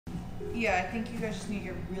Yeah, I think you guys just need to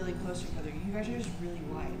get really close to each other. You guys are just really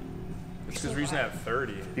wide. It's because we're using that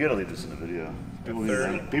 30. You gotta leave this in the video.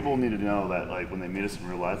 People need to know that, like, when they meet us in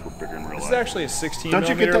real life, we're bigger in real life. This is actually a 16 don't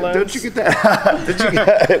you get millimeter that? lens. Don't you get that? Did you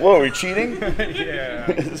get? What, are we cheating? Yeah.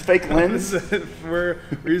 Is this fake lens? we're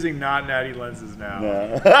using not natty lenses now. No.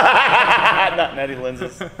 Not natty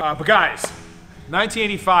lenses. But guys,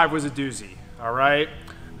 1985 was a doozy. All right.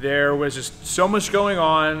 There was just so much going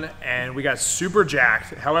on, and we got super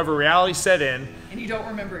jacked. However, reality set in. And you don't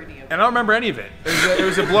remember any of it. And I don't remember any of it. It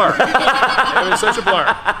was a blur. It was such a blur.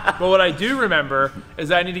 But what I do remember is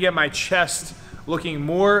that I need to get my chest looking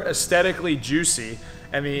more aesthetically juicy.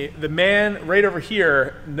 And the man right over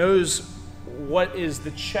here knows what is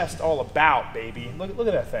the chest all about, baby. Look at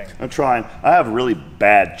that thing. I'm trying. I have really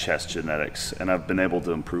bad chest genetics, and I've been able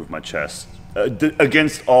to improve my chest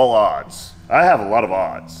against all odds. I have a lot of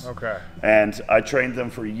odds. Okay. And I trained them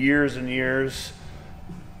for years and years.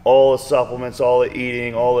 All the supplements, all the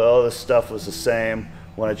eating, all the other stuff was the same.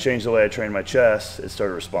 When I changed the way I trained my chest, it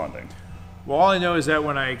started responding. Well, all I know is that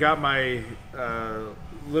when I got my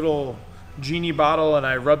little genie bottle and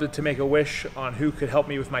I rubbed it to make a wish on who could help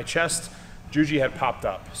me with my chest, Juji had popped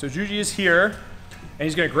up. So Juji is here, and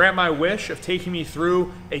he's going to grant my wish of taking me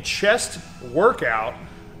through a chest workout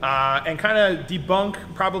and kind of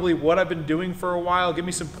debunk probably what I've been doing for a while, give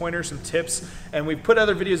me some pointers, some tips. And we've put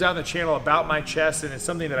other videos out on the channel about my chest, and it's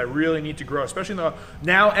something that I really need to grow, especially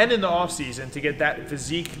now and in the off season, to get that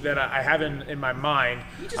physique that I have in my mind.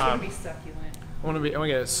 You just want to be succulent. I want to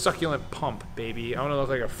get a succulent pump, baby. I want to look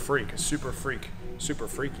like a freak, a super freak, super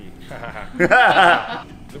freaky.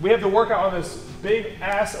 We have the workout on this big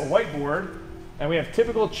ass whiteboard, and we have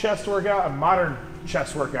typical chest workout and modern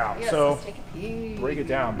chest workout. Yes, so let's take a peek. break it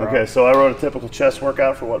down, bro. Okay, so I wrote a typical chest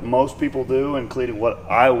workout for what most people do, including what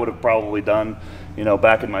I would have probably done, you know,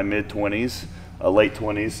 back in my mid-20s, late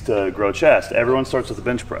 20s to grow chest. Everyone starts with a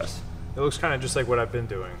bench press. It looks kind of just like what I've been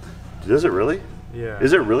doing. Does it really? Yeah.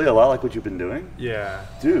 Is it really a lot like what you've been doing? Yeah.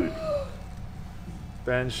 Dude.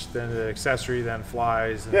 Bench, then the accessory, then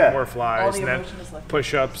flies, and Yeah. more flies, the and then emotion is left.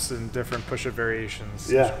 push-ups and different push-up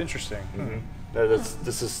variations. Yeah. It's interesting. Mm-hmm.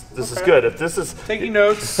 This is Okay. good. If this is Taking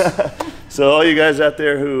notes. so, all you guys out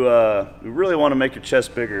there who really want to make your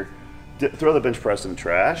chest bigger, throw the bench press in the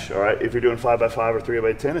trash. All right. If you're doing 5x5 or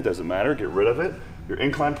 3x10, it doesn't matter. Get rid of it. Your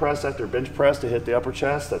incline press after bench press to hit the upper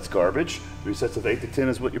chest, that's garbage. 3 sets of 8 to 10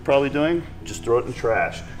 is what you're probably doing. Just throw it in the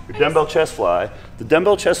trash. Your dumbbell chest fly. The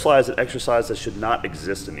dumbbell chest fly is an exercise that should not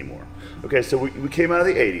exist anymore. Okay, so we came out of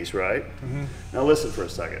the 80s, right? Mm-hmm. Now listen for a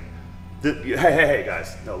second. Hey,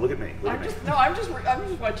 guys! No, look at me. I'm just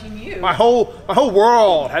watching you. My whole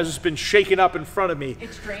world has just been shaken up in front of me,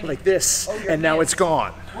 It's draining. like this, your and now hands. it's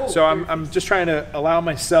gone. Whoa, So I'm just trying to allow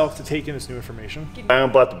myself to take in this new information.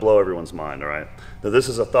 I'm about to blow everyone's mind, all right? Now, this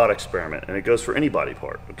is a thought experiment, and it goes for any body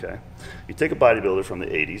part, okay? You take a bodybuilder from the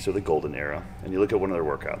 80s or the golden era, and you look at one of their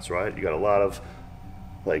workouts, right? You got a lot of,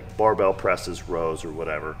 like, barbell presses, rows, or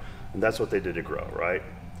whatever, and that's what they did to grow, right?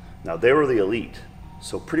 Now, they were the elite,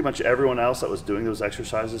 so pretty much everyone else that was doing those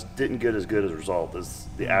exercises didn't get as good a result as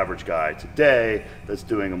the average guy today that's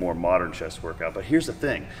doing a more modern chest workout. But here's the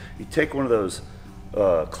thing. You take one of those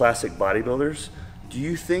classic bodybuilders, do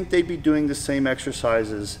you think they'd be doing the same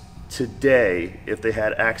exercises today if they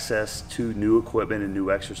had access to new equipment and new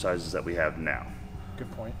exercises that we have now? Good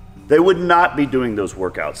point. They would not be doing those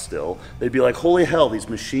workouts still. They'd be like, holy hell, these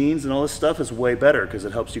machines and all this stuff is way better because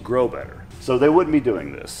it helps you grow better. So they wouldn't be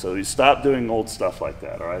doing this. So you stop doing old stuff like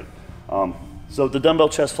that, all right? So the dumbbell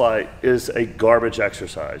chest fly is a garbage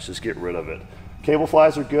exercise. Just get rid of it. Cable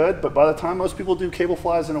flies are good, but by the time most people do cable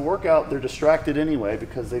flies in a workout, they're distracted anyway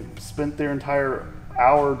because they've spent their entire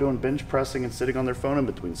hour doing bench pressing and sitting on their phone in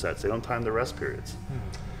between sets. They don't time their rest periods.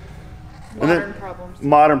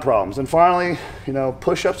 Modern problems. And finally, you know,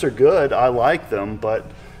 push-ups are good. I like them, but,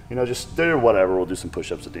 you know, just they're whatever. We'll do some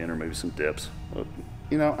push-ups at the end or maybe some dips.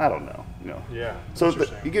 You know, I don't know. You know. Yeah. So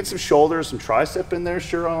you get some shoulders, some tricep in there,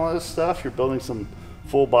 sure, on all this stuff. You're building some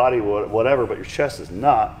full body, whatever, but your chest is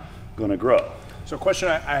not going to grow. So a question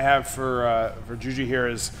I have for Juji here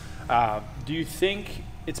is, do you think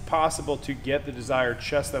it's possible to get the desired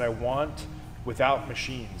chest that I want without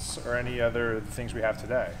machines or any other things we have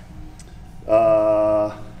today?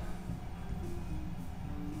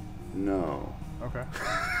 No. Okay.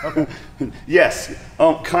 Okay. Yes.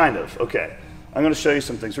 Kind of. Okay. I'm going to show you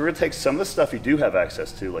some things. We're going to take some of the stuff you do have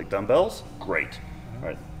access to, like dumbbells. Great. All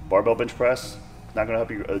right. Barbell bench press. Not going to help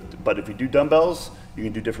you. But if you do dumbbells, you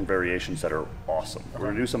can do different variations that are awesome. Okay. We're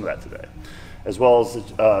going to do some of that today. As well as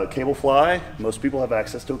the cable fly. Most people have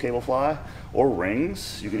access to a cable fly or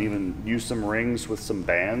rings. You can even use some rings with some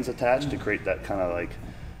bands attached to create that kind of like,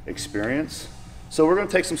 experience. So we're gonna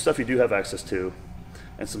take some stuff you do have access to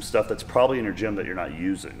and some stuff that's probably in your gym that you're not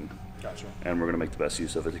using. Gotcha. And we're gonna make the best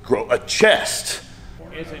use of it to grow a chest.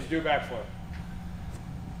 Anthony, do a backflip.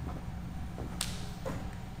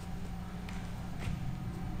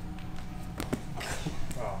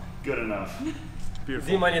 Good enough.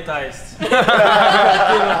 Beautiful. Demonetized.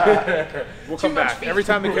 We'll come back. Every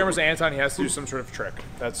time the camera's Anton, he has to do some sort of trick.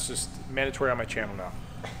 That's just mandatory on my channel now.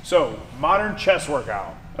 So, modern chest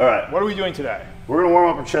workout. All right. What are we doing today? We're gonna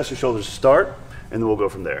warm up our chest and shoulders to start, and then we'll go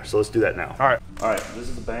from there. So let's do that now. All right. All right, this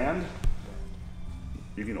is the band.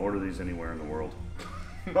 You can order these anywhere in the world.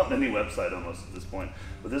 Not any website almost at this point.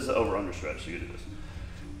 But this is an over-under stretch, so you can do this.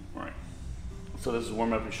 All right. So this is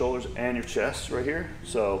warming up your shoulders and your chest right here.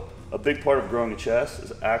 So a big part of growing a chest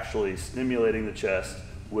is actually stimulating the chest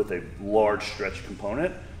with a large stretch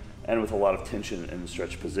component and with a lot of tension in the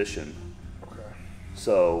stretch position. Okay.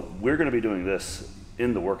 So we're gonna be doing this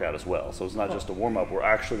in the workout as well. So it's not just a warm up, we're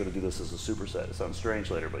actually gonna do this as a superset. It sounds strange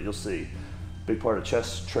later, but you'll see. Big part of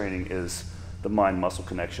chest training is the mind-muscle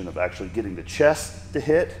connection of actually getting the chest to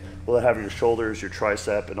hit without having your shoulders, your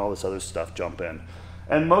tricep, and all this other stuff jump in.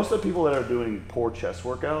 And most of the people that are doing poor chest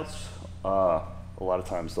workouts, a lot of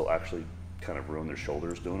times they'll actually kind of ruin their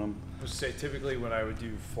shoulders doing them. I would say typically when I would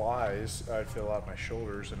do flies, I'd feel a lot of my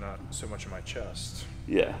shoulders and not so much of my chest.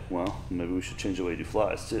 Yeah, well, maybe we should change the way you do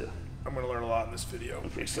flies too. I'm going to learn a lot in this video.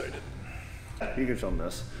 I'm excited. You can film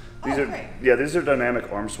this. Great. These are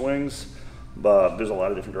dynamic arm swings, but there's a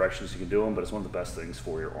lot of different directions you can do them, but it's one of the best things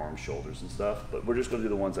for your arms, shoulders, and stuff. But we're just going to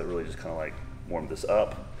do the ones that really just kind of like warm this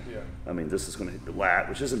up. Yeah. I mean, this is going to hit the lat,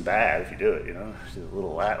 which isn't bad if you do it, you know. Just do a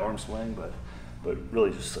little lat arm swing, but really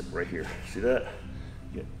just like right here. See that?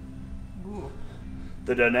 Yeah. Ooh.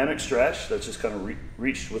 The dynamic stretch that's just kind of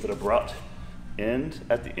reached with an abrupt end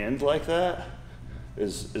at the end like that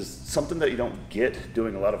is something that you don't get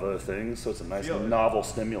doing a lot of other things. So it's a nice novel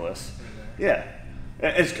stimulus. Yeah.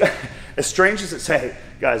 It's as strange as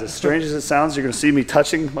guys, as strange as it sounds, you're going to see me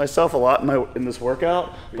touching myself a lot in this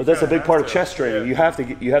workout, but that's a big part of chest training. Yeah.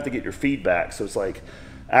 You have to get your feedback. So it's like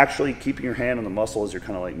actually keeping your hand on the muscle as you're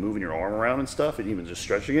kind of like moving your arm around and stuff, and even just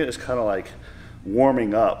stretching it is kind of like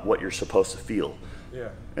warming up what you're supposed to feel. Yeah.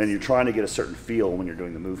 And you're trying to get a certain feel when you're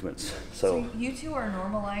doing the movements. So you two are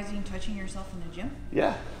normalizing touching yourself in the gym?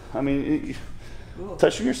 yeah, I mean,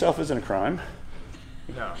 touching yourself isn't a crime.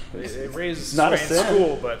 No, it raises not a sway in sin.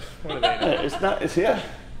 school, but what do they know? It's not. It's yeah.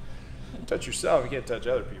 Touch yourself, you can't touch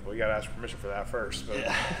other people. You got to ask permission for that first. But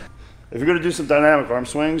Yeah. If you're going to do some dynamic arm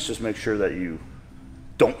swings, just make sure that you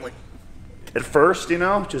don't like at first, you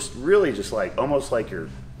know, just really just like almost like you're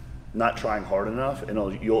not trying hard enough, and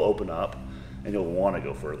you'll open up and you'll want to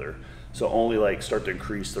go further. So only like start to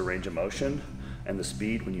increase the range of motion and the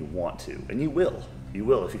speed when you want to, and you will. You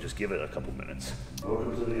will if you just give it a couple minutes.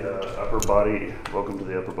 Welcome to the upper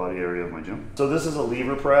body area of my gym. So this is a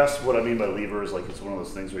lever press. What I mean by lever is like it's one of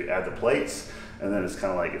those things where you add the plates and then it's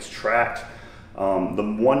kind of like it's tracked.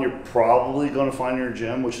 The one you're probably going to find in your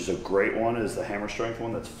gym, which is a great one, is the hammer strength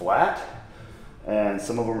one that's flat. And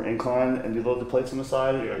some of them are incline and you load the plates on the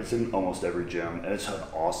side. It's in almost every gym and it's an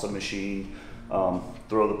awesome machine.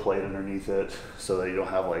 Throw the plate underneath it so that you don't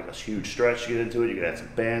have like a huge stretch to get into it. You can add some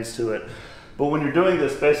bands to it. But when you're doing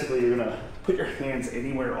this, basically you're gonna put your hands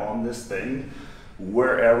anywhere on this thing,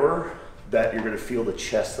 wherever that you're gonna feel the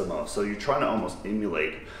chest the most. So you're trying to almost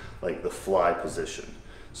emulate like the fly position.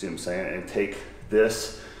 See what I'm saying? And take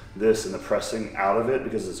this, and the pressing out of it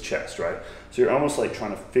because it's chest, right? So you're almost like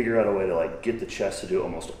trying to figure out a way to like get the chest to do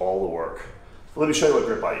almost all the work. Let me show you what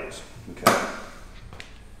grip I use, okay?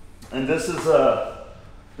 And this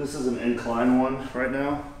is an incline one right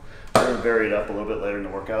now. We're gonna vary it up a little bit later in the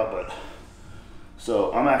workout, but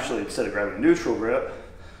so I'm actually, instead of grabbing a neutral grip,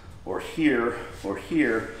 or here,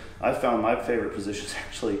 I found my favorite position is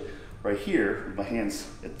actually right here, with my hands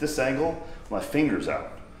at this angle, my fingers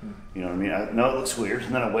out. You know what I mean? I know it looks weird,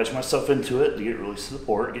 and then I wedge myself into it to get really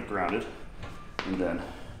support, get grounded. And then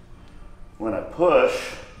when I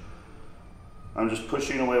push, I'm just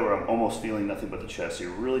pushing in a way where I'm almost feeling nothing but the chest. So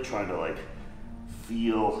you're really trying to like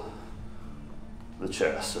feel the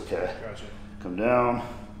chest, okay? Gotcha. Come down,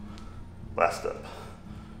 last up.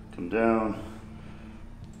 Come down,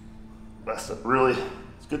 last up. Really,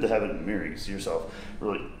 it's good to have it in the mirror. You can see yourself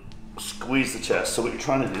really squeeze the chest. So what you're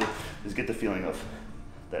trying to do is get the feeling of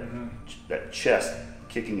that, that chest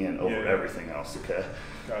kicking in over everything else, okay?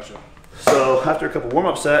 Gotcha. So after a couple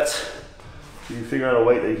warm-up sets, you can figure out a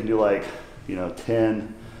weight that you can do like, you know,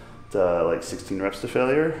 10 to like 16 reps to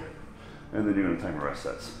failure, and then doing timer rest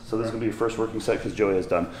sets. So this is gonna be your first working set because Joey has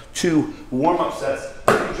done 2 warm-up sets.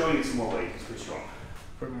 Joey needs some more weight, he's pretty strong.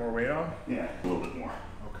 Put more weight on? Yeah, a little bit more.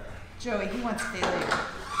 Okay. Joey, he wants failure.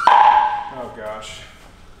 Oh gosh.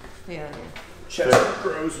 Failure. Chest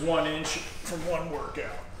grows 1 inch from one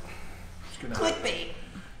workout. Clickbait.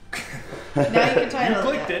 Now you can title it. You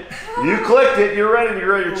clicked it. You clicked it. You're ready to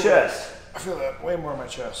grow your chest. I feel that way more in my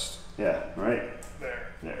chest. Yeah, right There.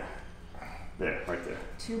 there. There, right there.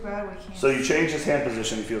 Too bad we can't. So you change his hand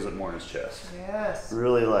position, he feels it more in his chest. Yes.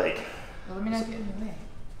 Really like. Well, let me not get in the way.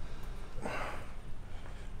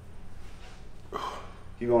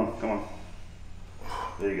 Keep going, come on.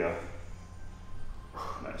 There you go.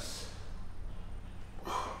 Nice.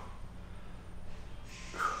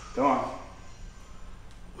 Come on.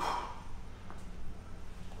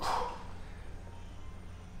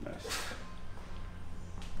 Nice.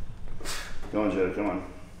 Go on, Joe, come on.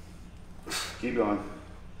 Keep going.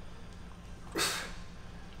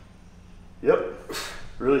 Yep.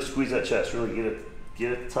 Really squeeze that chest. Really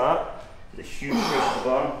get at the top. Get a huge push at the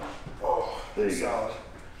bottom. Oh, there you solid. go.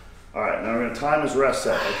 All right, now we're gonna time his rest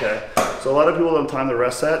set, okay? So a lot of people don't time the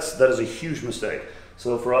rest sets. That is a huge mistake.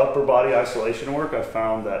 So for upper body isolation work, I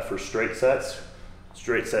found that for straight sets,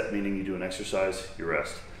 straight set meaning you do an exercise, you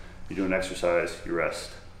rest. You do an exercise, you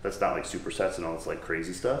rest. That's not like supersets and all this like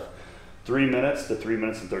crazy stuff. 3 minutes to 3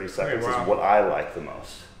 minutes and 30 seconds is what I like the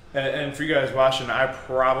most. And for you guys watching, I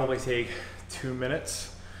probably take 2 minutes.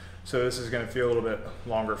 So this is going to feel a little bit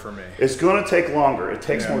longer for me. It's going to take longer. It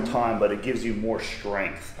takes more time, but it gives you more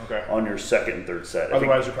strength on your second and third set.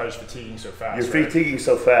 Otherwise, you're probably just fatiguing so fast. You're fatiguing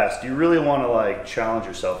so fast. You really want to like challenge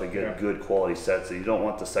yourself and get good quality sets. And you don't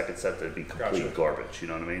want the second set to be complete garbage. You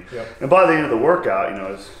know what I mean? Yep. And by the end of the workout, you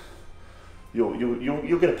know,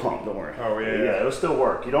 you'll get a pump. Don't worry. Oh yeah. Yeah, it'll still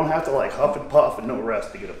work. You don't have to like huff and puff and no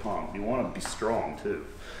rest to get a pump. You want to be strong too.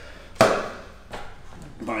 So,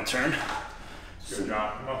 my turn. Good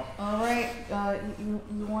job. Come on. All right. You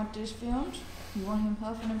want this filmed? You want him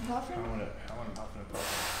huffing and puffing? I want him huffing and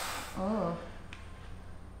puffing. Oh.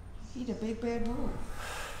 He's a big bad wolf.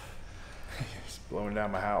 He's blowing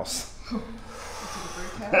down my house. Is it a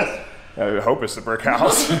brick house? I hope it's the brick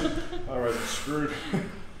house. Otherwise, it's screwed.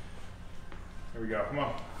 Here we go. Come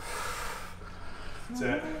on. That's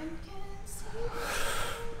it.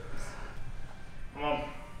 Come on.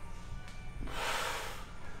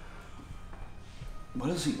 What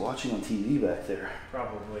is he watching on TV back there?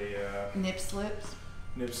 Probably nip slips.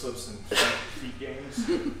 Nip slips and feet games.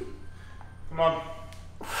 Come on.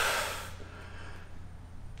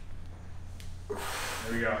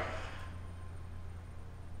 There we go.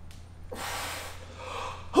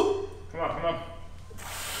 Come on, come on.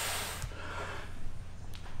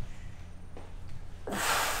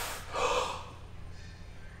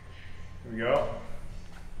 Here we go.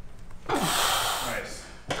 Nice.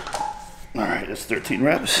 All right, that's 13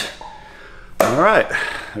 reps. All right,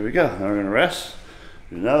 there we go. Now we're gonna rest.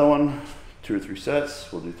 Do another one, 2 or 3 sets.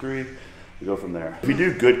 We'll do 3. We go from there. If you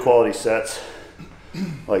do good quality sets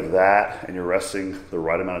like that, and you're resting the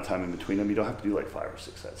right amount of time in between them, you don't have to do like 5 or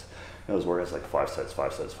 6 sets. You know, those workouts like 5 sets,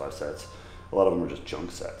 5 sets, 5 sets. A lot of them are just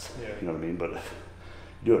junk sets. Yeah. You know what I mean? But if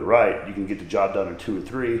you do it right, you can get the job done in 2 or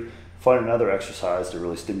 3. Find another exercise to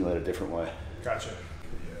really stimulate a different way. Gotcha.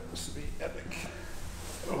 Yeah, this will be epic.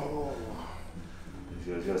 Oh.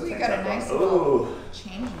 We got a nice little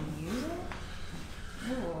change in music.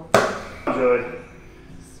 Ooh. Joey,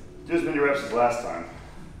 do as many reps as last time.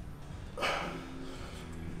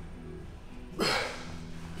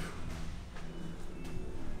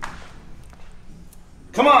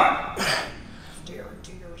 Come on!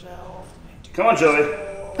 Come on, Joey.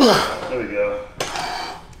 There we go.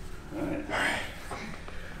 All right.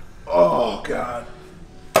 Oh, God.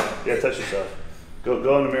 Yeah, touch yourself. Go in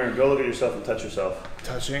the mirror and go look at yourself and touch yourself.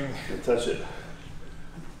 Touching. Yeah, touch it.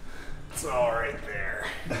 It's all right there.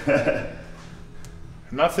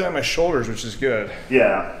 I'm not feeling my shoulders, which is good.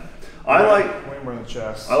 Yeah. I like way more than the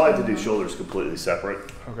chest. I like to do shoulders completely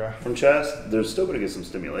separate from chest. There's still going to get some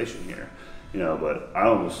stimulation here, you know, but I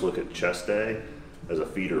almost look at chest day as a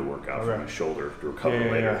feeder workout for my shoulder to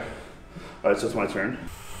recover later. All right, so it's my turn.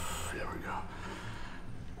 There we go.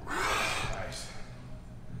 Nice.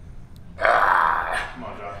 Come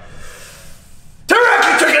on, John.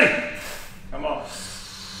 Teriyaki chicken! Come on.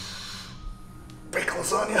 Baked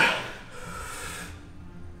lasagna.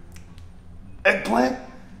 Eggplant.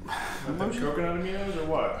 The coconut aminos or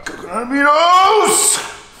what? Coconut aminos!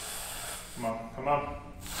 Come on, come on.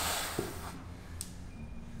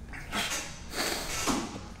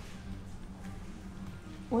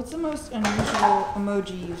 What's the most unusual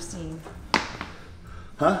emoji you've seen?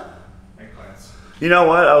 Huh? Eggplants. You know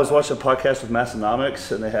what? I was watching a podcast with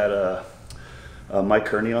Massonomics, and they had Mike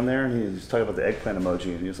Kearney on there, and he was talking about the eggplant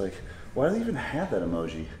emoji, and he was like, why do they even have that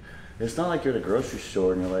emoji? It's not like you're at a grocery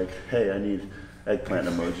store and you're like, hey, I need eggplant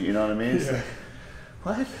emoji. You know what I mean? It's like,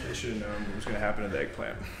 what? They should have known what was going to happen to the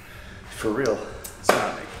eggplant. For real. It's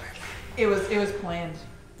not an eggplant. It was planned.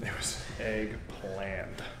 It was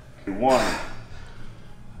eggplant. 1,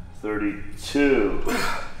 32,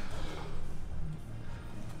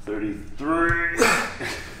 33.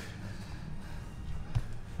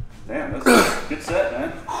 Damn, that's a good set,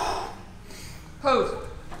 man. Pose.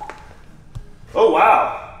 Oh,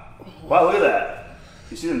 wow. Wow, look at that.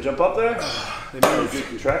 You see them jump up there? They Moved. moved. Good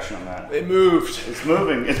contraction on that. They moved. It's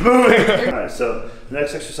moving. It's moving. All right, so the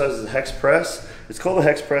next exercise is the hex press. It's called the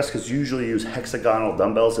hex press because usually you use hexagonal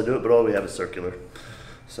dumbbells to do it, but all we have is circular.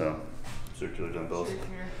 So, circular dumbbells.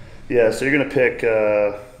 Yeah, so you're going to pick,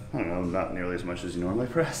 I don't know, not nearly as much as you normally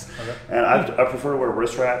press. Okay. And I prefer to wear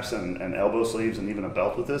wrist wraps and elbow sleeves and even a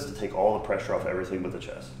belt with this to take all the pressure off everything but the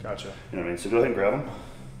chest. Gotcha. You know what I mean? So go ahead and grab them.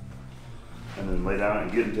 And then lay down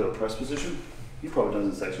and get into a press position. You've probably done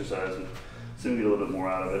this exercise and soon get a little bit more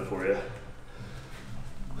out of it for you.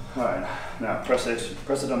 All right, now press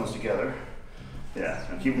the dumbbells together. Yeah,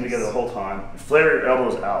 and keep them together the whole time. Flare your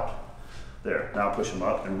elbows out. There, now push them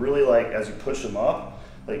up. And really like, as you push them up,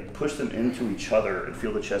 like push them into each other and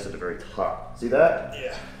feel the chest at the very top. See that?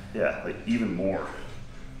 Yeah. Yeah, like even more.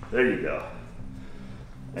 There you go.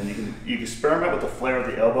 And you can experiment with the flare of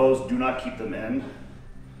the elbows. Do not keep them in.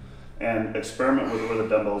 And experiment with where the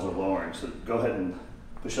dumbbells are lowering. So go ahead and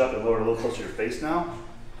push it up and lower it a little closer to your face now.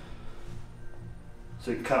 So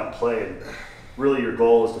you can kind of play. And really your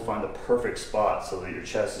goal is to find the perfect spot so that your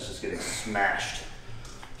chest is just getting smashed.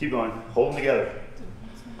 Keep going, hold them together.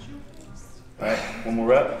 All right, one more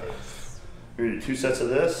rep. We're gonna do 2 sets of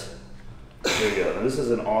this. There you go. Now this is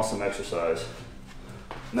an awesome exercise.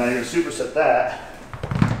 Now you're gonna superset that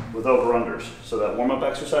with over-unders. So that warm-up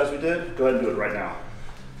exercise we did, go ahead and do it right now.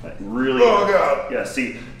 Like really. Oh God. Yeah.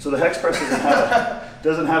 See. So the hex press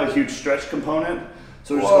doesn't have a huge stretch component.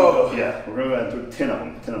 So we're just Whoa. gonna go, yeah, we're gonna go ahead and do 10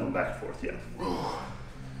 of them back and forth. Yeah.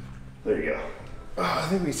 There you go. I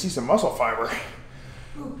think we can see some muscle fiber.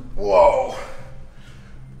 Whoa.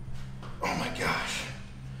 Oh my gosh.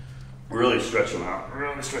 Really stretch them out.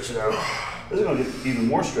 Really stretch it out. This is gonna get even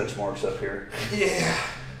more stretch marks up here. Yeah.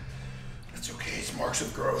 That's okay. It's marks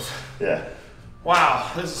of growth. Yeah.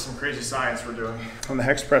 Wow, this is some crazy science we're doing. On the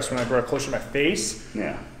hex press, when I brought it closer to my face,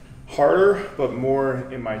 Yeah. harder, but more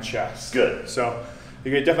in my chest. Good. So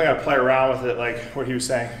you definitely got to play around with it, like what he was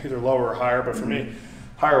saying, either lower or higher. But for me,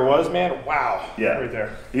 higher was, man, wow. Yeah. Right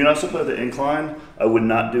there. You can also play the incline. I would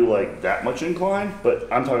not do like that much incline,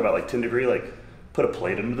 but I'm talking about like 10 degree, like put a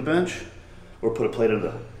plate under the bench or put a plate under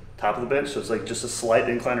the top of the bench. So it's like just a slight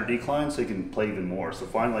incline or decline so you can play even more. So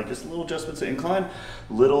find like just little adjustments to incline,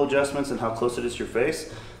 little adjustments in how close it is to your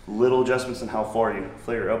face, little adjustments in how far you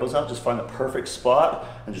flare your elbows out. Just find the perfect spot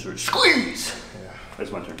and just sort of squeeze. Yeah.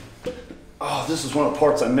 That's my turn. Oh, this is one of the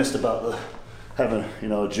parts I missed about having,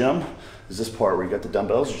 a gym, is this part where you got the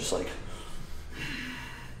dumbbells, you're just like,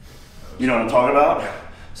 you know what I'm talking about?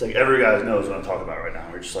 It's like every guy knows what I'm talking about right now.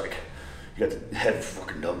 We're just like, you got the heavy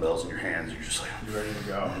fucking dumbbells in your hands, you're just like, You ready to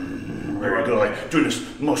go? ready to go, like doing this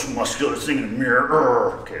most muscular thing in the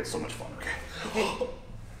mirror. Okay, it's so much fun, okay.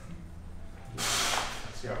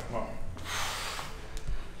 Let's go. Come on.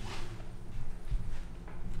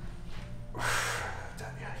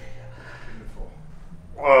 Beautiful.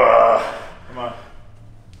 Come on.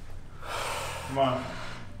 Come on.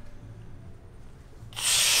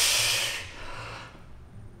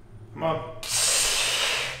 Come on.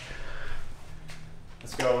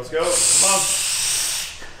 Let's go, let's go. Come on.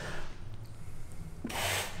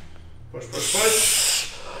 Push, push, push.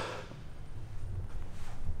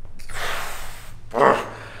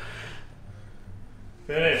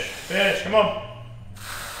 Finish, finish, come on.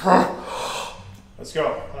 Let's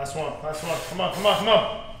go. Last one, last one. Come on, come on, come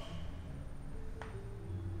on.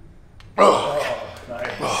 Oh,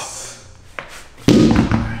 nice.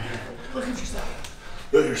 Look at yourself.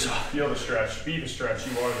 Look at yourself. Feel the stretch. Be the stretch.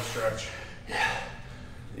 You are the stretch. Yeah.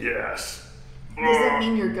 Yes. Does that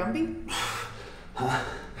mean you're Gumby?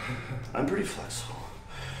 I'm pretty flexible.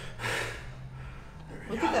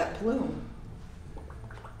 Look at that plume.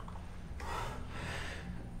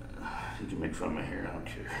 You can make fun of my hair, I don't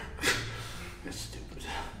care. It's stupid.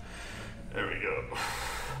 There we go.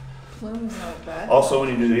 Plume's not bad. Also, when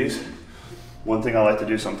you do these, one thing I like to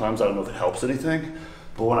do sometimes, I don't know if it helps anything,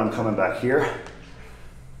 but when I'm coming back here,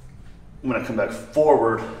 when I come back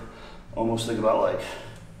forward, almost think about like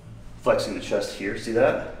flexing the chest here. See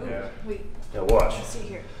that? Yeah. Wait, Yeah, watch. let's see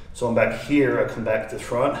here. So I'm back here, I come back to the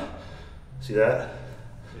front. See that?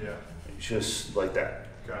 Yeah. Just like that.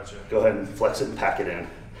 Gotcha. Go ahead and flex it and pack it in.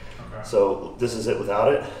 Okay. So this is it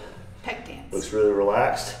without it. Pec dance. Looks really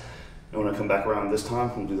relaxed. And when I come back around this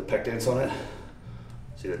time, we'll do the pec dance on it.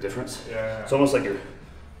 See that difference? Yeah. It's almost like you're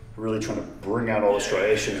really trying to bring out all the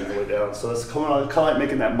striations on the way down. So it's kind of like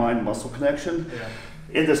making that mind-muscle connection. Yeah.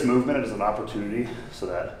 In this movement, it is an opportunity so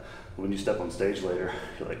that when you step on stage later,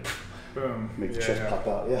 you're like, boom. Make the chest pop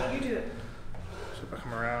out. Yeah. You do it. So if I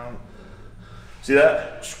come around. See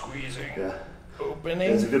that? Squeezing. Yeah.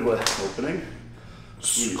 Opening. That's a good way. Opening.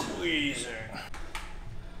 Squeezing.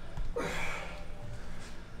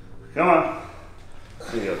 Come on.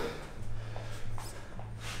 There you go.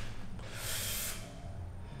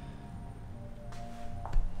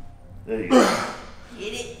 There you go.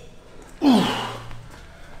 Get it.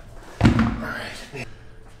 Alright.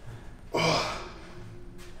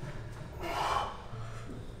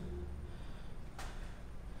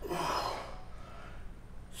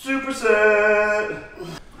 Superset!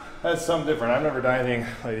 That's something different. I've never done anything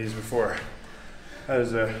like these before. That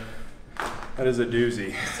is a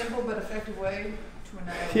doozy. Simple but effective way to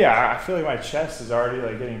annihilate. Yeah, I feel like my chest is already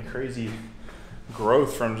like getting crazy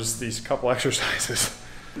growth from just these couple exercises.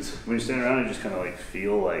 When you stand around, you just kind of like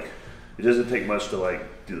feel like it doesn't take much to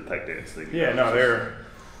like do the pec dance thing. Yeah, no, they're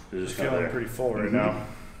just feeling pretty full right now.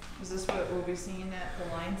 Is this what we'll be seeing at the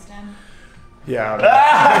lion's den?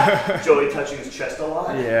 Yeah. Joey touching his chest a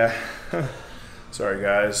lot. Yeah. Sorry,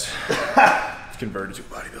 guys. I've converted to a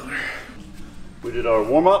bodybuilder. We did our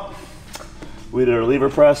warm up. We did our lever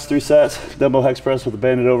press, 3 sets, dumbbell hex press with the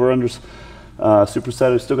banded over unders.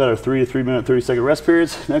 Superset. We still got our 3 to 3 minute, 30-second rest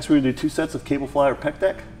periods. Next, we're gonna do 2 sets of cable fly or pec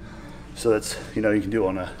deck. So that's, you know, you can do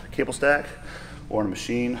on a cable stack or on a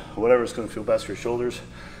machine, whatever's gonna feel best for your shoulders,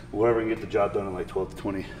 whatever can get the job done in like 12 to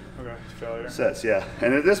 20 failure. sets. Yeah.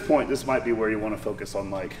 And at this point, this might be where you want to focus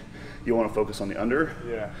on the under.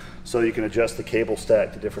 Yeah. So you can adjust the cable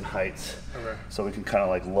stack to different heights. Okay. So we can kind of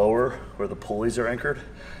like lower where the pulleys are anchored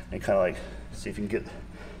and kind of like see if you can get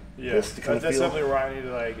this to kind of that's feel. definitely where I need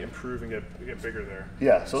to like improve and get bigger there.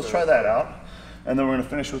 Yeah, so let's try that out. And then we're gonna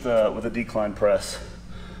finish with a decline press.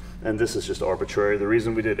 And this is just arbitrary. The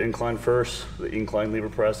reason we did incline first, the incline lever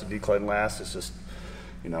press, the decline last, is just,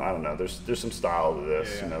 you know, I don't know, there's some style to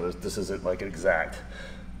this. Yeah. You know, this isn't like an exact.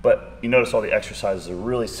 But you notice all the exercises are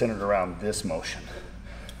really centered around this motion.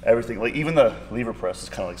 Everything, like even the lever press is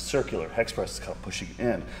kind of like circular, hex press is kind of pushing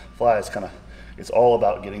in, fly is kind of, it's all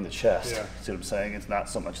about getting the chest. Yeah. See what I'm saying? It's not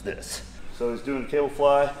so much this. So he's doing cable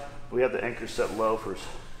fly. We have the anchor set low for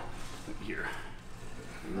here.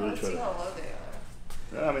 Really Let's see how low they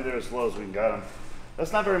are. I mean, they're as low as we can get them.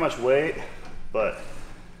 That's not very much weight, but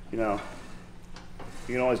you know,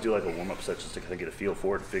 you can always do like a warm-up set just to kind of get a feel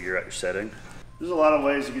for it and figure out your setting. There's a lot of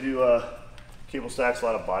ways you can do cable stacks. A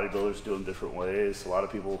lot of bodybuilders do them different ways. A lot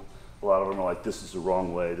of them are like, this is the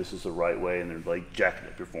wrong way, this is the right way, and they're like jacking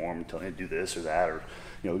up your form and telling you to do this or that, or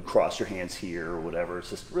you know, cross your hands here or whatever. It's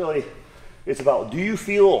just really, it's about, do you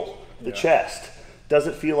feel the chest? Does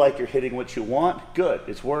it feel like you're hitting what you want? Good,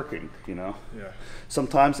 it's working, you know? Yeah.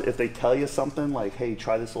 Sometimes if they tell you something like, hey,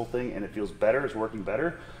 try this little thing and it feels better, it's working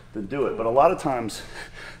better, then do it. But a lot of times,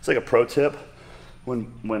 it's like a pro tip, when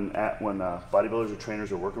bodybuilders or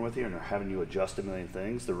trainers are working with you and they're having you adjust a million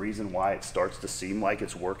things, the reason why it starts to seem like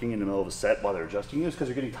it's working in the middle of a set while they're adjusting you is because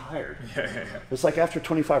they're getting tired. Yeah. It's like after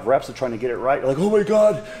 25 reps of trying to get it right, you're like, oh my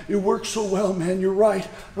God, it works so well, man, you're right.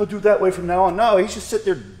 I'll do it that way from now on. No, he's just sit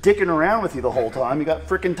there dicking around with you the whole time. You got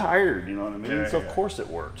freaking tired, you know what I mean? So of course it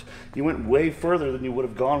worked. You went way further than you would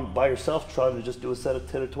have gone by yourself trying to just do a set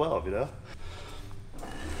of 10 or 12, you know?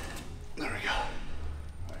 There we go.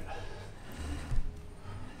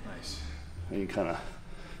 And you kind of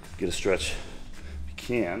get a stretch if you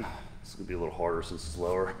can. It's going to be a little harder since it's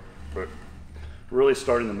lower, but really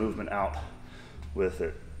starting the movement out with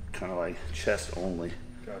it, kind of like chest only.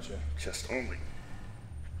 Gotcha. Chest only.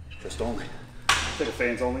 Chest only. It's like a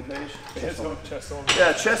fans only page. Chest only.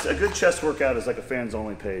 Yeah, chest. A good chest workout is like a fans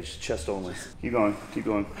only page. Chest only. Keep going. Keep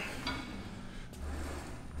going.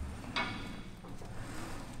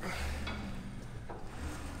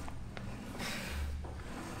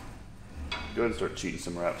 Go ahead and start cheating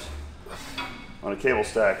some reps. On a cable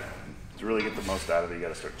stack, to really get the most out of it, you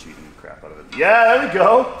gotta start cheating the crap out of it. Yeah, there we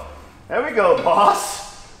go. There we go,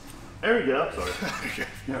 boss. There we go. Sorry.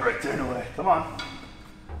 Yeah, right there in the way. Come on.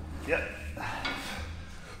 Yep.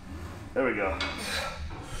 There we go.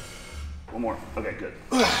 One more. Okay, good.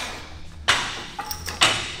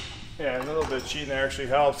 Yeah, and a little bit of cheating there actually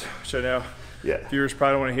helped, which I know viewers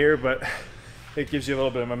probably don't want to hear, but it gives you a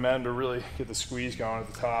little bit of momentum to really get the squeeze going at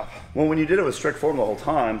the top. Well, when you did it with strict form the whole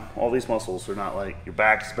time, all these muscles are not like your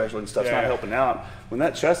back especially and stuff's not helping out. When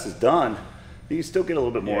that chest is done, You can still get a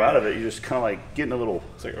little bit more out of it. You're just kind of like getting a little,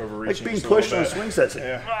 it's like overreaching, like being pushed on swing sets. Like,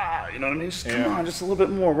 you know what I mean? Just, come on, just a little bit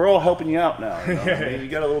more. We're all helping you out now. You know? I mean, you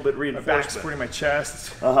got a little bit reinforcement. My back's supporting my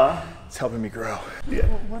chest. It's helping me grow. Yeah.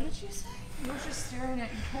 What did you say? You were just staring at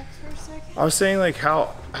your pecs for a second? I was saying like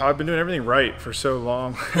how I've been doing everything right for so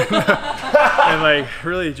long. And like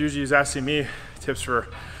really Juji is asking me tips for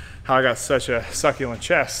how I got such a succulent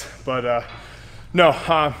chest. But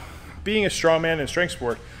no, being a strongman in strength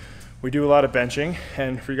sport, we do a lot of benching,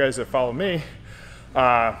 and for you guys that follow me,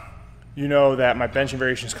 you know that my benching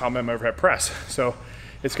variations complement my overhead press. So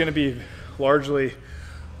it's gonna be largely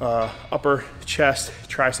upper chest,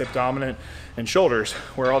 tricep dominant, and shoulders,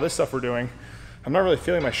 where all this stuff we're doing, I'm not really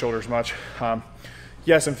feeling my shoulders much.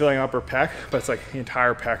 Yes, I'm feeling upper pec, but it's like the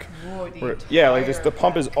entire pec. Yeah, like this, the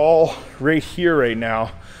pump is all right here right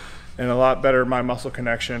now, and a lot better my muscle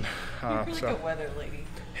connection. You're like a weather lady.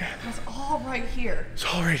 Yeah. It's all right here. It's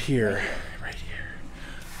all right here, right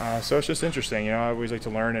here. So it's just interesting, you know, I always like to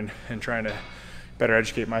learn and trying to better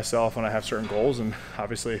educate myself when I have certain goals, and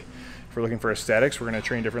obviously if we're looking for aesthetics, we're gonna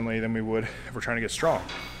train differently than we would if we're trying to get strong.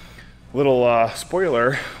 Little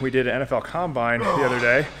spoiler, we did an NFL Combine the other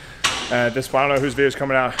day. I don't know whose video is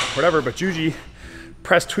coming out, whatever, but Juji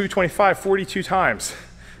pressed 225 42 times.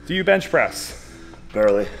 Do you bench press?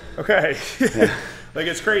 Barely. Okay. Yeah. Like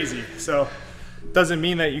it's crazy. So doesn't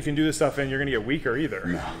mean that you can do this stuff and you're gonna get weaker either.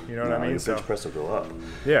 No. You know what I mean? Your bench press will go up.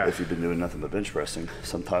 Yeah. If you've been doing nothing but bench pressing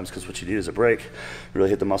sometimes, because what you need is a break, really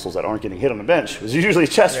hit the muscles that aren't getting hit on the bench. It's usually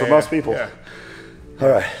chest for most people. Yeah. All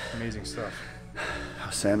right. Amazing stuff.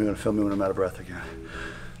 Sam, you're gonna film me when I'm out of breath again.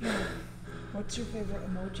 Yeah. What's your favorite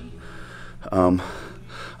emoji?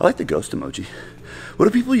 I like the ghost emoji. What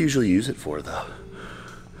do people usually use it for, though?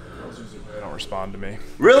 They don't respond to me.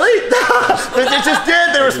 Really? They just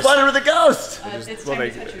did. They responded with a ghost. It's time to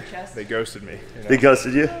touch your chest. They ghosted me. You know? They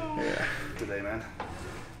ghosted you? Yeah. Today, man.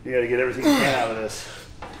 You gotta get everything you can out of this.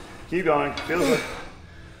 Keep going. Feels like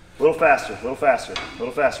a little faster, a little faster, a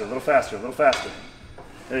little faster, a little faster, a little faster.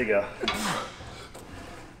 There you go.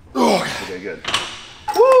 Okay, good.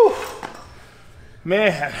 Woo!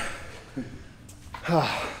 Man.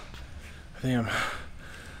 I think I'm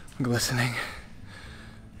glistening.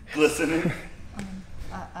 Glistening?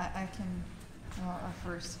 I can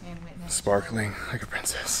first hand witness. Sparkling like a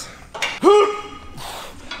princess.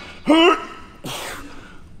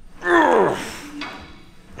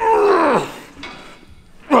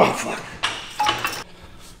 Oh, fuck.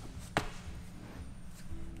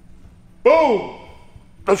 Boom!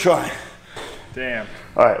 I'm trying. Damn.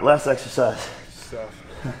 All right, last exercise. Stuff.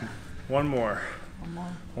 One more.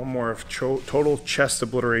 One more of total chest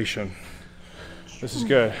obliteration. This is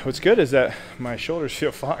good. What's good is that my shoulders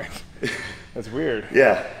feel fine. That's weird.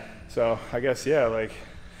 Yeah. So I guess, yeah, like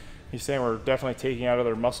he's saying we're definitely taking out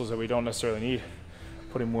other muscles that we don't necessarily need,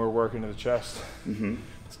 putting more work into the chest.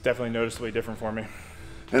 It's definitely noticeably different for me.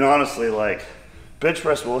 And honestly, like, bench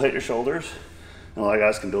press will hit your shoulders. And a lot of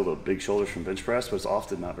guys can build up big shoulders from bench press, but it's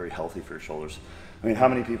often not very healthy for your shoulders. I mean, how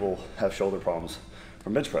many people have shoulder problems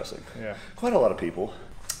from bench pressing? Yeah. Quite a lot of people.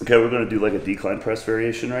 Okay, we're gonna do like a decline press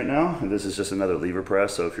variation right now. And this is just another lever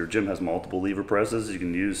press. So if your gym has multiple lever presses, you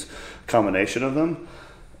can use a combination of them.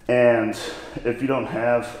 And if you don't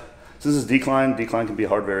have, so this is decline can be a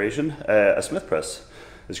hard variation. A Smith press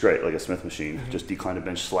is great, like a Smith machine. Just decline the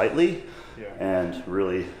bench slightly and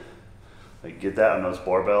really like get that. I know it's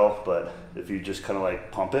barbell, but if you just kind of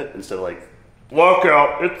like pump it instead of like lock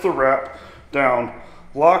out, it's a wrap, down,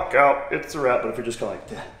 lock out, it's a wrap. But if you're just kind of like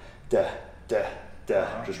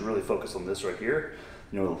just really focus on this right here,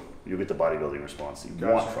 you'll get the bodybuilding response you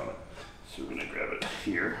want from it. So we're gonna grab it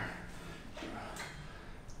here.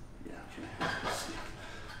 Yeah, okay.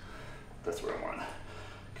 That's where I want it.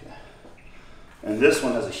 Okay. And this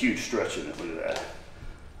one has a huge stretch in it. Look at that.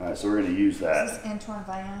 All right, so we're going to use that. Is this Antoine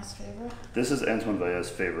Vaillance's favorite? This is Antoine Vaillance's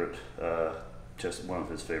favorite, one of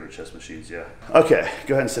his favorite chest machines, yeah. Okay,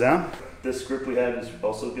 go ahead and sit down. This grip we have is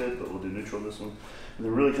also good, but we'll do neutral on this one. And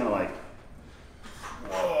then really kind of like,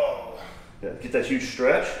 whoa. Yeah, get that huge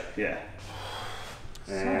stretch, yeah.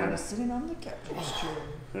 Someone is sitting on the captain's chair.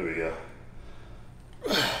 There we go.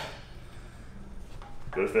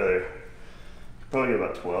 Go to failure. Probably get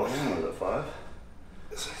about 12. What is that, 5?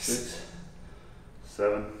 6,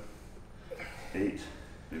 7, 8,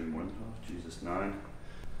 maybe more than 12. Jesus, 9,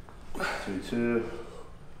 22,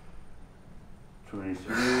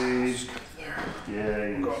 23. Yeah,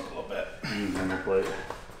 you can go up a little bit. Number plate.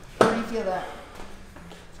 How do you feel that?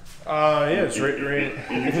 Yeah, it's right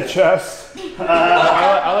in the chest.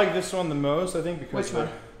 I like this one the most, I think, because which one?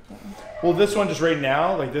 Well, this one just right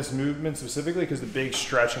now, like this movement specifically, because the big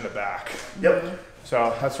stretch in the back. Yep.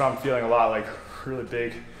 So that's what I'm feeling a lot, like really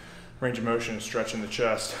big range of motion, stretch in the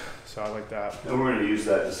chest. So I like that. And we're gonna use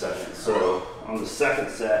that in a second. So on the second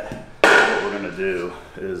set, what we're gonna do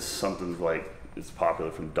is something like, it's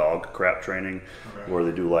popular from dog crap training, where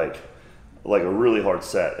they do like a really hard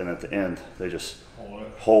set, and at the end they just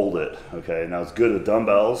hold it. Okay, now it's good with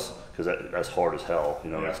dumbbells because that's hard as hell.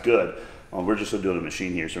 You know, it's good. We're just gonna do it on the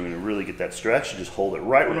machine here, so we're gonna really get that stretch and just hold it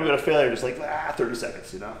right when we got a failure, just like 30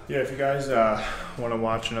 seconds. You know. Yeah, if you guys want to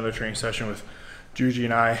watch another training session with Juji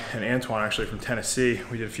and I and Antoine, actually from Tennessee,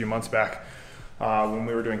 we did a few months back when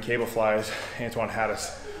we were doing cable flies. Antoine had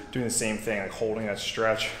us doing the same thing, like holding that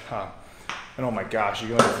stretch. And oh my gosh, you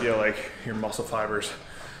can really feel like your muscle fibers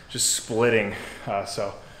just splitting.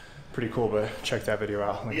 So pretty cool, but check that video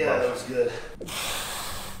out. Link above. That was good.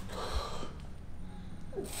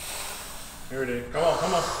 Here it is. Come on,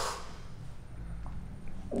 come on.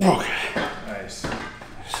 Okay. Nice.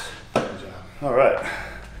 Good job. All right.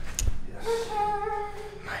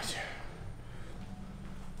 Nice.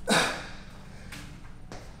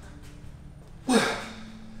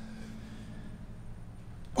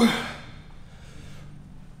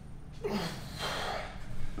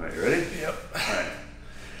 All right, you ready? Yep. All right.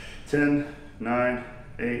 10, 9,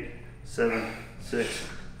 8, 7, 6,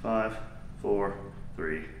 5, 4,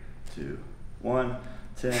 3, 2, 1.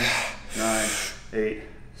 10, 9, 8,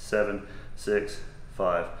 7, 6,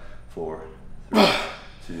 5, 4, 3,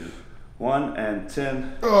 2, 1. And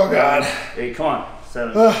 10, Oh, God. 9, 8, come on.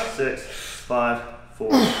 7, 6, 5,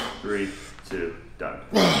 4, 3, 2, done.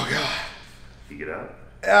 Oh, God. You get out.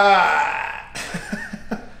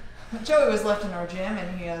 Joey was left in our gym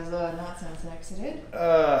and he has not since exited.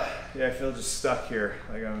 Yeah, I feel just stuck here.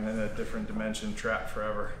 Like I'm in a different dimension, trapped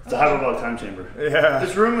forever. It's a hyperbolic time chamber. Yeah.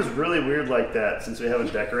 This room is really weird like that since we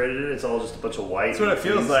haven't decorated it. It's all just a bunch of white. That's what it and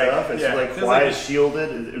feels green like. Stuff. It's Yeah, like it feels quiet, like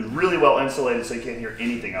shielded. It's really well insulated so you can't hear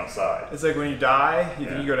anything outside. It's like when you die, you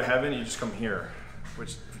think you go to heaven, you just come here,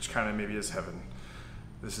 which kind of maybe is heaven.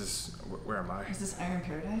 This is, where am I? Is this Iron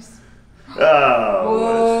Paradise?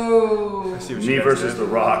 Oh. Whoa. I see what Me you guys versus did. The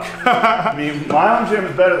Rock. I mean, my own gym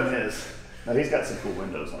is better than his. Now he's got some cool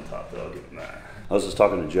windows on top though, I'll give him that. I was just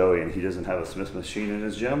talking to Joey and he doesn't have a Smith machine in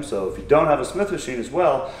his gym, so if you don't have a Smith machine as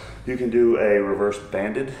well, you can do a reverse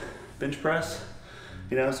banded bench press.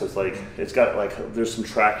 You know, so it's like, it's got like, there's some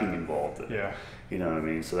tracking involved in it. Yeah. You know what I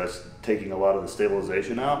mean? So that's taking a lot of the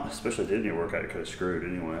stabilization out, especially if you did your workout, you could have screwed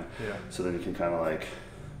anyway. Yeah. So then you can kind of like,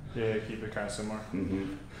 Yeah, keep it kind of similar. You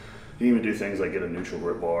can even do things like get a neutral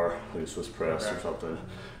grip bar, like a Swiss press or something.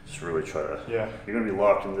 Just really try to. Yeah. You're gonna be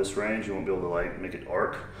locked in this range. You won't be able to like make it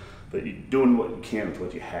arc, but you're doing what you can with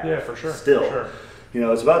what you have. Yeah, for sure. Still, For sure. you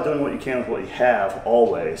know, it's about doing what you can with what you have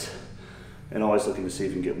always, and always looking to see if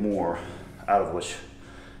you can get more out of what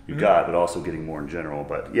you got, but also getting more in general.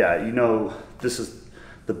 But yeah, you know, this is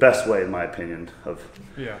the best way, in my opinion, of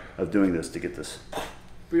doing this to get this.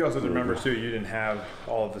 But you also have to remember too, you didn't have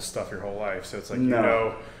all of this stuff your whole life, so it's like you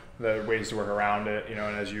know the ways to work around it, you know,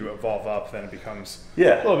 and as you evolve up, then it becomes a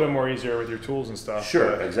little bit more easier with your tools and stuff.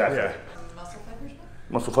 Sure, but, exactly. Yeah. Muscle fibers?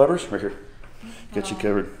 Muscle fibers, right here. Get you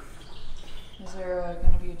covered. Is there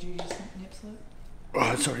going to be a Judy's nip slip? Oh,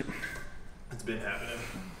 that's all right. It's been happening.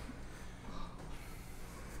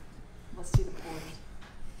 Let's see the pores.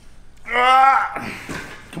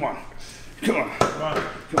 Come on. Come on. Come on.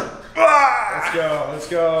 Come on. Let's go. Let's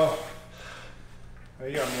go. Oh,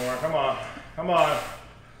 you got more. Come on. Come on.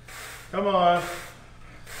 Come on.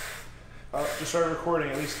 Oh, just started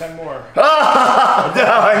recording. At least 10 more. No,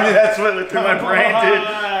 I mean, that's what through my brain,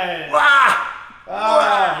 dude. What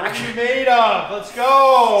are you made of? Let's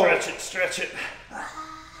go. Stretch it, stretch it.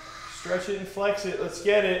 Stretch it and flex it. Let's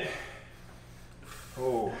get it.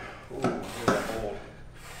 Oh, look at that hold.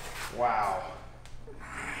 Wow.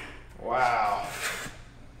 Wow.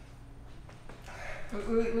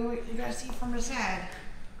 Wait. You gotta see from the side.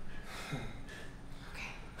 Okay.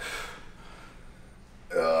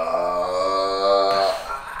 Oh,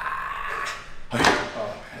 that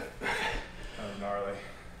was gnarly.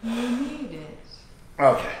 You need it.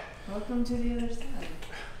 Okay. Welcome to the other side.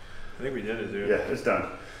 I think we did it, dude. Yeah, it's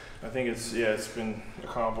done. I think it's been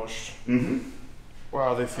accomplished. Mm-hmm.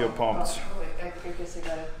 Wow, they feel pumped. Oh, wait, I guess I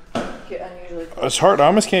gotta get unusually close. It's hard. I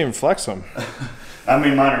almost can't even flex them. I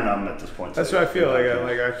mean, mine are numb at this point. That's what I feel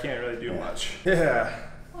like. I can't really do much. Yeah.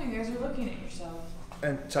 Oh, you guys are looking at yourselves.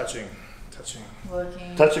 And touching.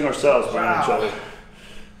 Looking. Touching ourselves around each Wow. other.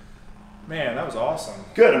 Man, that was awesome.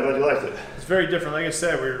 Good, I'm glad you liked it. It's very different. Like I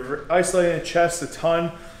said, we're isolating the chest a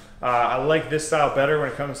ton. I like this style better when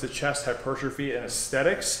it comes to chest hypertrophy and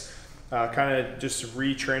aesthetics. kind of just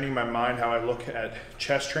retraining my mind how I look at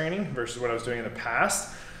chest training versus what I was doing in the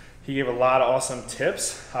past. He gave a lot of awesome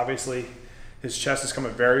tips. Obviously, his chest has come a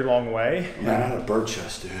very long way. Man, I had a bird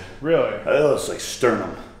chest, dude. Really? It was like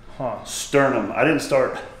sternum. Huh. Sternum. I didn't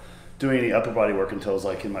start doing any upper body work until I was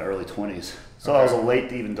like in my early 20s. So I was late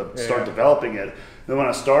to even start developing it. Then when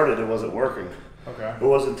I started, it wasn't working. Okay. It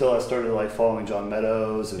wasn't until I started like following John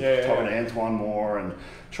Meadows and talking to Antoine more and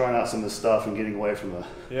trying out some of this stuff and getting away from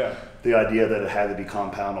the idea that it had to be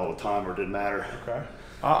compound all the time or it didn't matter. Okay.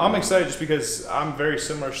 I'm excited just because I'm very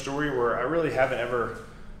similar story where I really haven't ever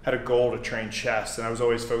had a goal to train chest, and I was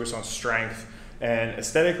always focused on strength. And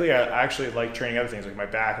aesthetically, I actually like training other things like my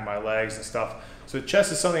back and my legs and stuff. So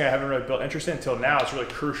chest is something I haven't really built interest in until now. It's really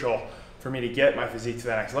crucial for me to get my physique to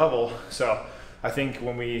the next level. So I think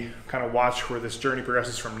when we kind of watch where this journey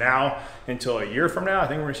progresses from now until a year from now, I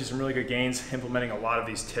think we're gonna see some really good gains implementing a lot of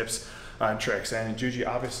these tips and tricks. And Juji,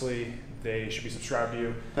 obviously, they should be subscribed to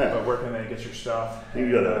you, but where can they get your stuff? You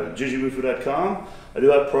can go to jujimufu.com. I do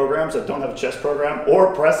have programs. I don't have a chest program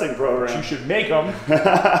or a pressing program. You should make them.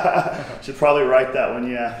 Should probably write that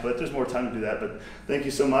one, but there's more time to do that. But thank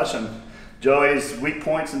you so much. And Joey's weak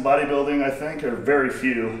points in bodybuilding, I think, are very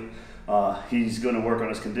few. He's going to work on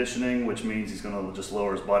his conditioning, which means he's going to just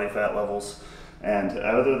lower his body fat levels. And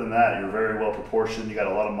other than that, you're very well proportioned. You got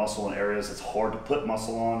a lot of muscle in areas it's hard to put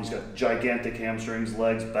muscle on. He's got gigantic hamstrings,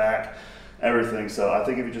 legs, back, everything. So I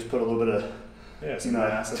think if you just put a little bit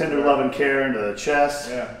of tender love and care into the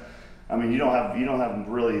chest, I mean, you don't have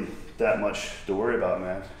really that much to worry about,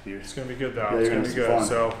 man. It's gonna be good though. It's gonna be good. Fun.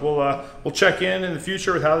 So we'll check in the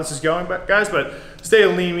future with how this is going, guys. But stay a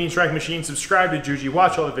lean, mean, strength machine. Subscribe to Juji.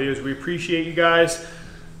 Watch all the videos. We appreciate you guys.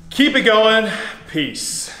 Keep it going.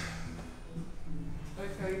 Peace.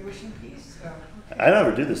 Are you wishing peace? I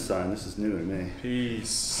never do this sign. This is new to me.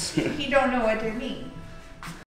 Peace. He don't know what they mean.